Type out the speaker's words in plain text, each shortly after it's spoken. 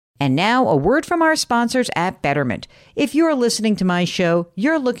And now, a word from our sponsors at Betterment. If you're listening to my show,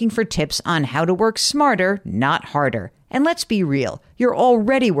 you're looking for tips on how to work smarter, not harder. And let's be real, you're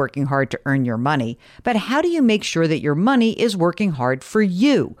already working hard to earn your money. But how do you make sure that your money is working hard for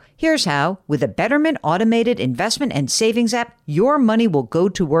you? Here's how. With a Betterment automated investment and savings app, your money will go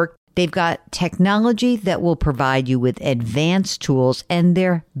to work. They've got technology that will provide you with advanced tools, and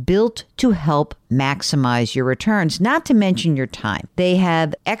they're built to help maximize your returns, not to mention your time. They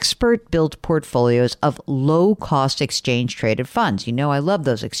have expert-built portfolios of low-cost exchange-traded funds. You know I love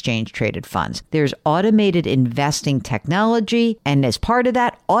those exchange-traded funds. There's automated investing technology, and as part of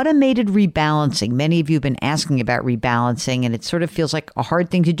that, automated rebalancing. Many of you have been asking about rebalancing, and it sort of feels like a hard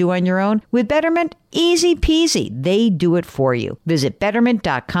thing to do on your own. With Betterment, easy peasy. They do it for you. Visit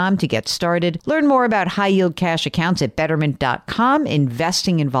Betterment.com to get started. Learn more about high-yield cash accounts at Betterment.com.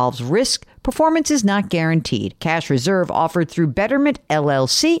 Investing involves risk. Performance is not guaranteed. Cash reserve offered through Betterment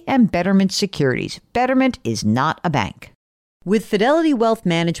LLC and Betterment Securities. Betterment is not a bank. With Fidelity Wealth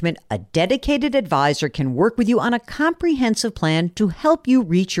Management, a dedicated advisor can work with you on a comprehensive plan to help you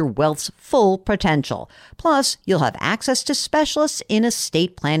reach your wealth's full potential. Plus, you'll have access to specialists in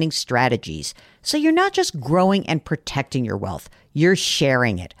estate planning strategies. So you're not just growing and protecting your wealth, you're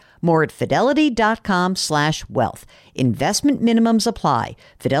sharing it. More at fidelity.com/wealth. Investment minimums apply.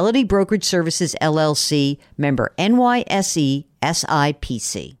 Fidelity Brokerage Services, LLC, member NYSE,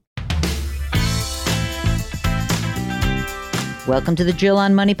 SIPC. Welcome to the Jill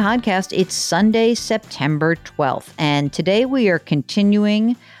on Money podcast. It's Sunday, September 12th, and today we are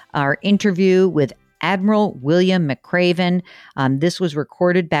continuing our interview with Admiral William McRaven. This was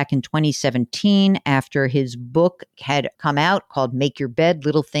recorded back in 2017 after his book had come out called Make Your Bed,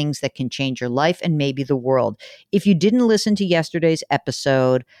 Little Things That Can Change Your Life and Maybe the World. If you didn't listen to yesterday's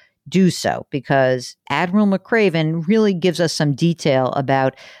episode, do so, because Admiral McRaven really gives us some detail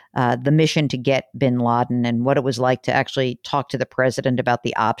about the mission to get bin Laden and what it was like to actually talk to the president about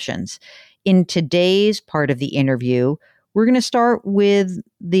the options. In today's part of the interview, we're going to start with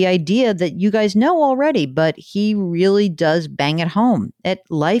the idea that you guys know already, but he really does bang it home. That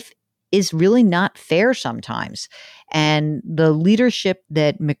life is really not fair sometimes. And the leadership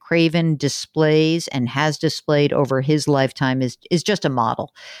that McRaven displays and has displayed over his lifetime is just a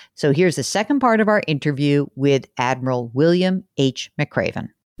model. So here's the second part of our interview with Admiral William H.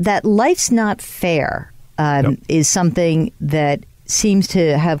 McRaven. That life's not fair is something that seems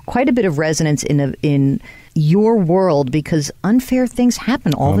to have quite a bit of resonance in your world, because unfair things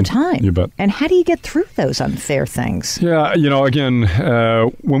happen all the time. You bet. And how do you get through those unfair things? Yeah, again,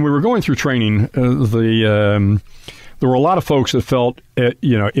 when we were going through training, there were a lot of folks that felt,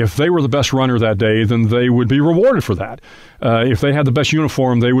 if they were the best runner that day, then they would be rewarded for that. If they had the best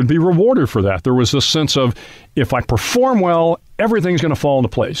uniform, they would be rewarded for that. There was this sense of, if I perform well, everything's going to fall into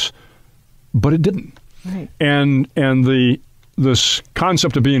place. But it didn't. Right. And this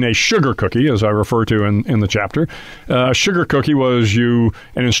concept of being a sugar cookie, as I refer to in the chapter, a sugar cookie was an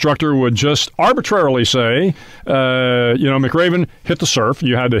instructor would just arbitrarily say, McRaven, hit the surf.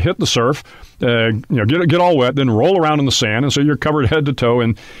 You had to hit the surf, get all wet, then roll around in the sand, and so you're covered head to toe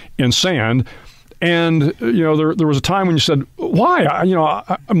in sand. And there was a time when you said, "Why?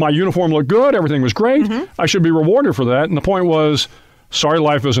 My uniform looked good, everything was great. Mm-hmm. I should be rewarded for that." And the point was, sorry,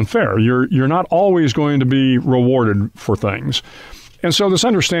 life isn't fair. You're not always going to be rewarded for things. And so this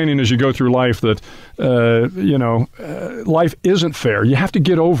understanding as you go through life that, life isn't fair. You have to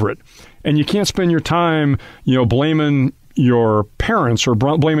get over it. And you can't spend your time, blaming your parents or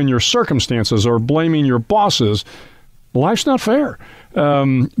blaming your circumstances or blaming your bosses. Life's not fair.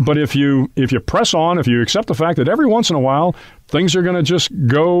 But if you press on, if you accept the fact that every once in a while things are going to just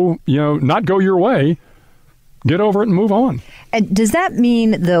go, not go your way, get over it and move on. And does that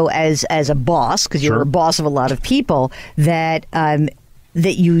mean, though, as a boss, because you're a boss of a lot of people, that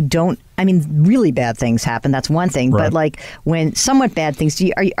you don't, really bad things happen, that's one thing, right. But like when somewhat bad things,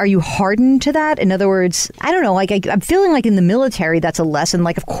 are you hardened to that? In other words, I don't know, I'm feeling like in the military, that's a lesson,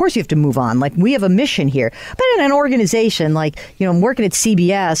 of course you have to move on, we have a mission here. But in an organization, I'm working at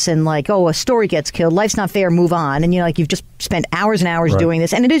CBS and a story gets killed, life's not fair, move on. And you've just spent hours and hours doing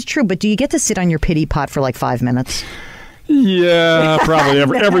this. And it is true, but do you get to sit on your pity pot for 5 minutes? Yeah, probably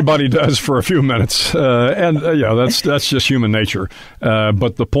everybody does for a few minutes, that's just human nature.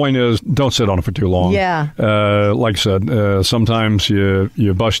 But the point is, don't sit on it for too long. Yeah. Like I said, sometimes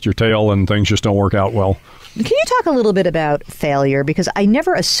you bust your tail and things just don't work out well. Can you talk a little bit about failure? Because I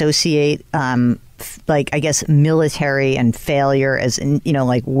never associate, military and failure as in,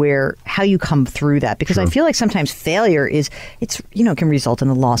 how you come through that. Because I feel like sometimes failure can result in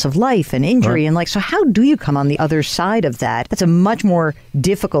the loss of life and injury. Right. And so how do you come on the other side of that? That's a much more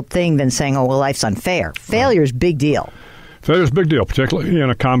difficult thing than saying, oh, well, life's unfair. Failure is a big deal. Failure is a big deal, particularly in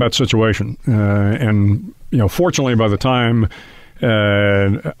a combat situation. Fortunately, by the time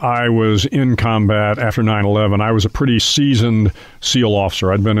I was in combat after 9/11, I was a pretty seasoned SEAL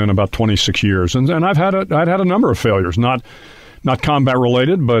officer. I'd been in about 26 years, and I'd had a number of failures, not combat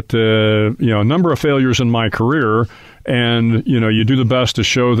related, but a number of failures in my career. And you do the best to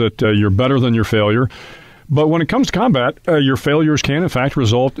show that you're better than your failure. But when it comes to combat, your failures can, in fact,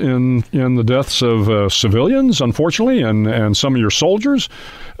 result in the deaths of civilians, unfortunately, and some of your soldiers.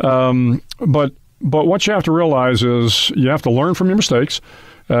 But what you have to realize is you have to learn from your mistakes,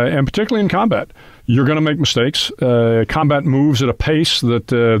 and particularly in combat. You're going to make mistakes. Combat moves at a pace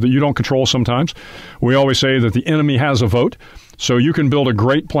that you don't control sometimes. We always say that the enemy has a vote. So you can build a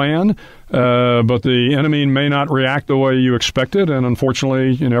great plan, but the enemy may not react the way you expected, and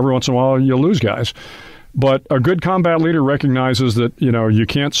unfortunately, every once in a while, you'll lose guys. But a good combat leader recognizes that, you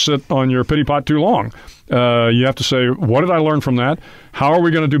can't sit on your pity pot too long. You have to say, what did I learn from that? How are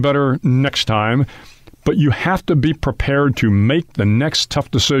we going to do better next time? But you have to be prepared to make the next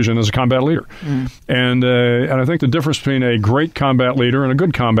tough decision as a combat leader. And I think the difference between a great combat leader and a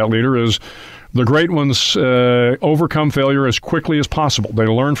good combat leader is the great ones overcome failure as quickly as possible. They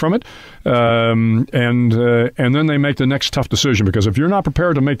learn from it, and then they make the next tough decision. Because if you're not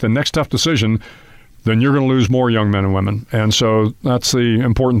prepared to make the next tough decision, then you're going to lose more young men and women. And so that's the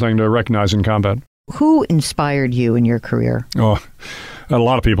important thing to recognize in combat. Who inspired you in your career? Oh, a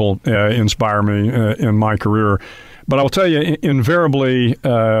lot of people inspire me in my career. But I'll tell you, invariably,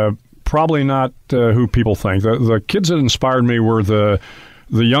 probably not who people think. The kids that inspired me were the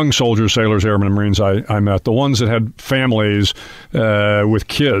young soldiers, sailors, airmen, and Marines I met, the ones that had families with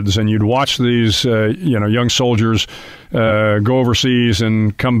kids, and you'd watch these young soldiers go overseas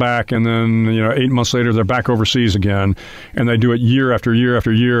and come back, and then 8 months later they're back overseas again, and they do it year after year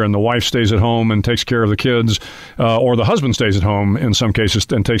after year, and the wife stays at home and takes care of the kids, or the husband stays at home in some cases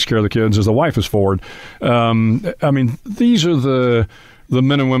and takes care of the kids as the wife is forward. These are the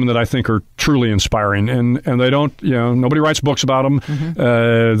men and women that I think are truly inspiring, and they don't, nobody writes books about them.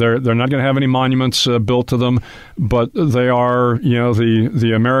 They're not going to have any monuments built to them, but they are,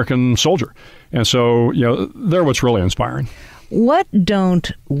 the American soldier. And so, they're what's really inspiring. What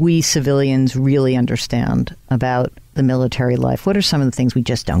don't we civilians really understand about the military life? What are some of the things we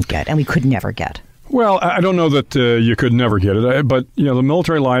just don't get and we could never get? Well, I don't know that you could never get it, but, the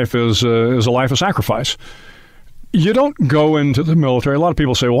military life is a life of sacrifice. You don't go into the military. A lot of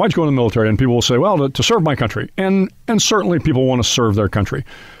people say, well, why'd you go into the military? And people will say, well, to serve my country. And certainly people want to serve their country.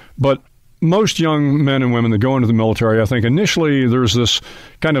 But most young men and women that go into the military, I think initially there's this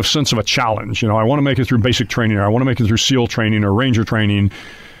kind of sense of a challenge. I want to make it through basic training, or I want to make it through SEAL training or Ranger training.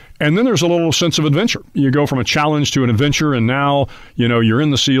 And then there's a little sense of adventure. You go from a challenge to an adventure, and now, you're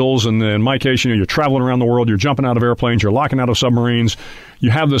in the SEALs, and in my case, you're traveling around the world, you're jumping out of airplanes, you're locking out of submarines,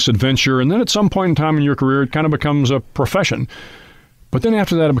 you have this adventure, and then at some point in time in your career, it kind of becomes a profession. But then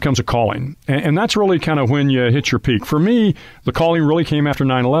after that, it becomes a calling. And that's really kind of when you hit your peak. For me, the calling really came after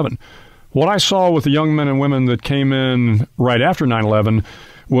 9/11. What I saw with the young men and women that came in right after 9/11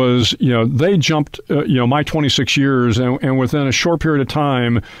 was, they jumped, my 26 years, and within a short period of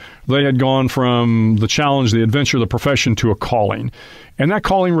time, they had gone from the challenge, the adventure, the profession to a calling. And that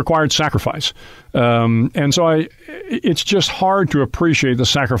calling required sacrifice. And so it's just hard to appreciate the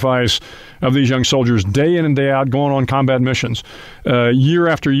sacrifice of these young soldiers day in and day out going on combat missions, year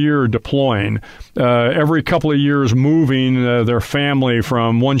after year deploying, every couple of years moving their family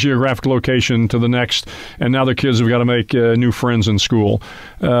from one geographic location to the next, and now their kids have got to make new friends in school.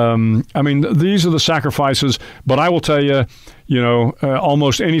 These are the sacrifices, but I will tell you,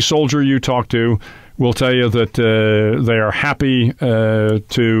 almost any soldier you talk to will tell you that they are happy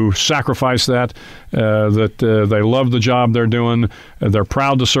to sacrifice that they love the job they're doing, they're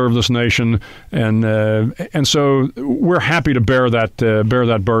proud to serve this nation, and so we're happy to bear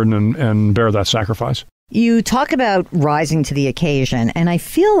that burden and bear that sacrifice. You talk about rising to the occasion, and I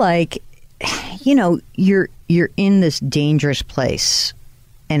feel like, you're in this dangerous place,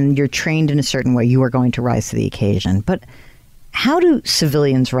 and you're trained in a certain way. You are going to rise to the occasion, but how do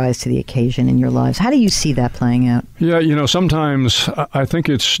civilians rise to the occasion in your lives? How do you see that playing out? Yeah, sometimes I think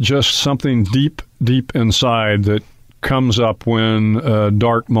it's just something deep inside that comes up when a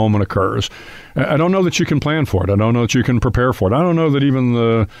dark moment occurs. I don't know that you can plan for it. I don't know that you can prepare for it. I don't know that even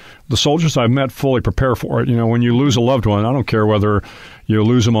the soldiers I've met fully prepare for it. You know, when you lose a loved one, I don't care whether you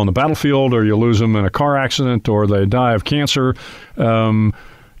lose them on the battlefield or you lose them in a car accident or they die of cancer.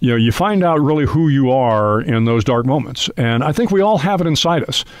 You know, you find out really who you are in those dark moments. And I think we all have it inside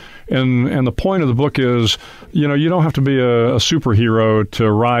us. And the point of the book is, you know, you don't have to be a superhero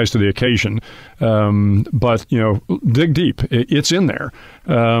to rise to the occasion. But, you know, dig deep. It's in there.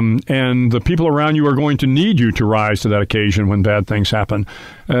 And the people around you are going to need you to rise to that occasion when bad things happen.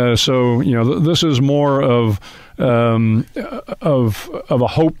 So, you know, this is more of a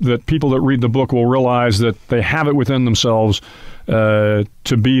hope that people that read the book will realize that they have it within themselves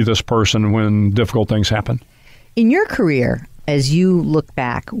to be this person when difficult things happen. In your career, as you look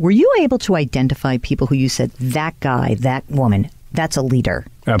back, were you able to identify people who you said, that guy, that woman, that's a leader?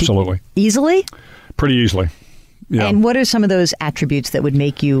 Absolutely. Easily? Pretty easily. Yeah. And what are some of those attributes that would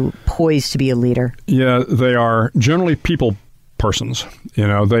make you poised to be a leader? Yeah, they are generally people persons. You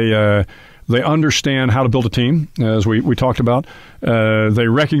know, they understand how to build a team, as we talked about. They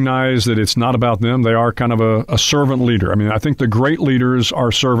recognize that it's not about them. They are kind of a servant leader. I mean, I think the great leaders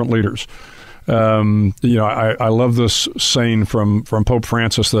are servant leaders. You know, I love this saying from Pope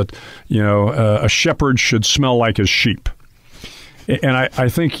Francis that, you know, a shepherd should smell like his sheep. And I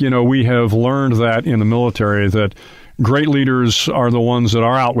think, you know, we have learned that in the military, that great leaders are the ones that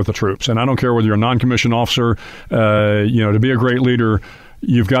are out with the troops. And I don't care whether you're a non-commissioned officer, you know, to be a great leader,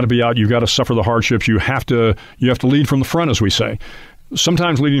 you've got to be out. You've got to suffer the hardships. You have to lead from the front, as we say.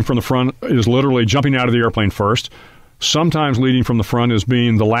 Sometimes leading from the front is literally jumping out of the airplane first. Sometimes leading from the front is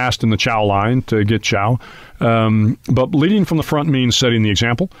being the last in the chow line to get chow. But leading from the front means setting the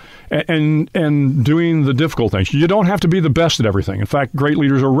example and doing the difficult things. You don't have to be the best at everything. In fact, great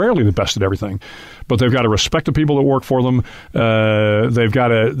leaders are rarely the best at everything. But they've got to respect the people that work for them. They've got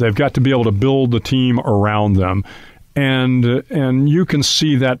to be able to build the team around them. And you can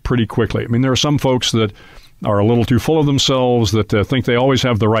see that pretty quickly. I mean, there are some folks that are a little too full of themselves, that think they always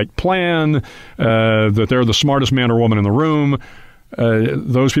have the right plan, that they're the smartest man or woman in the room.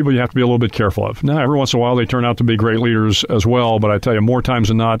 Those people you have to be a little bit careful of. Now, every once in a while, they turn out to be great leaders as well, but I tell you, more times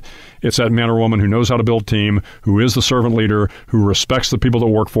than not, it's that man or woman who knows how to build a team, who is the servant leader, who respects the people that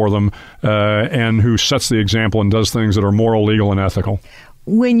work for them, and who sets the example and does things that are moral, legal, and ethical.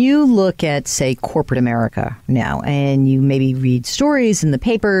 When you look at, say, corporate America now, and you maybe read stories in the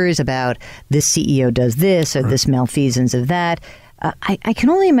papers about this CEO does this or this malfeasance of that, I can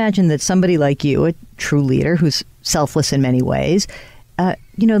only imagine that somebody like you, a true leader who's selfless in many ways,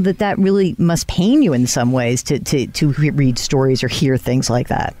 you know, that really must pain you in some ways to read stories or hear things like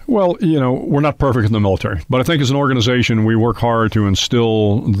that. Well, you know, we're not perfect in the military, but I think as an organization, we work hard to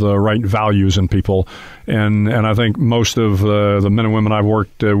instill the right values in people. And I think most of the men and women I've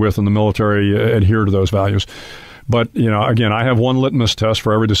worked with in the military adhere to those values. But, you know, again, I have one litmus test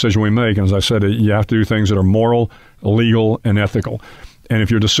for every decision we make. And as I said, you have to do things that are moral, legal, and ethical. And if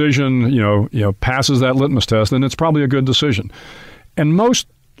your decision, you know, passes that litmus test, then it's probably a good decision. And most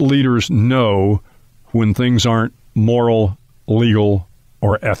leaders know when things aren't moral, legal,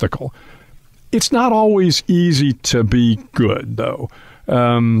 or ethical. It's not always easy to be good, though. You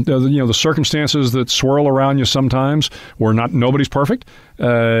know, the circumstances that swirl around you sometimes, nobody's perfect.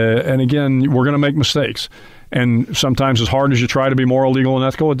 And again, we're going to make mistakes. And sometimes as hard as you try to be moral, legal, and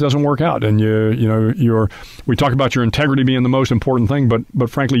ethical, it doesn't work out. And we talk about your integrity being the most important thing, but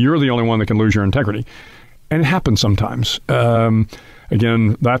frankly, you're the only one that can lose your integrity. And it happens sometimes.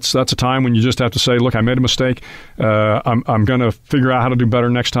 Again, that's a time when you just have to say, look, I made a mistake. I'm going to figure out how to do better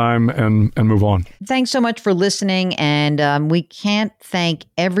next time and move on. Thanks so much for listening. And we can't thank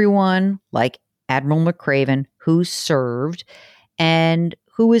everyone like Admiral McRaven who served and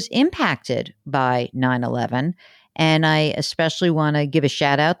who was impacted by 9/11. And I especially want to give a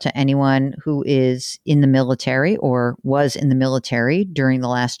shout out to anyone who is in the military or was in the military during the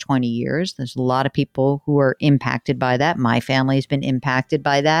last 20 years. There's a lot of people who are impacted by that. My family has been impacted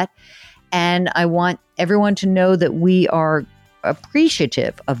by that. And I want everyone to know that we are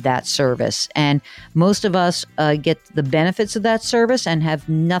appreciative of that service. And most of us get the benefits of that service and have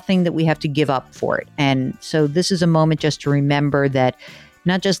nothing that we have to give up for it. And so this is a moment just to remember that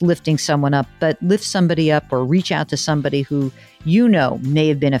not just lifting someone up, but lift somebody up or reach out to somebody who you know may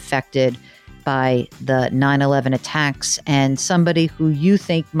have been affected by the 9/11 attacks and somebody who you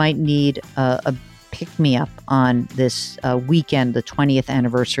think might need a pick-me-up on this weekend, the 20th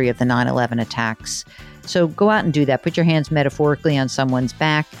anniversary of the 9/11 attacks. So go out and do that. Put your hands metaphorically on someone's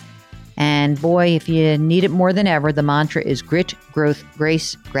back. And boy, if you need it more than ever, the mantra is grit, growth,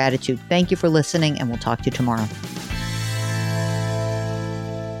 grace, gratitude. Thank you for listening, and we'll talk to you tomorrow.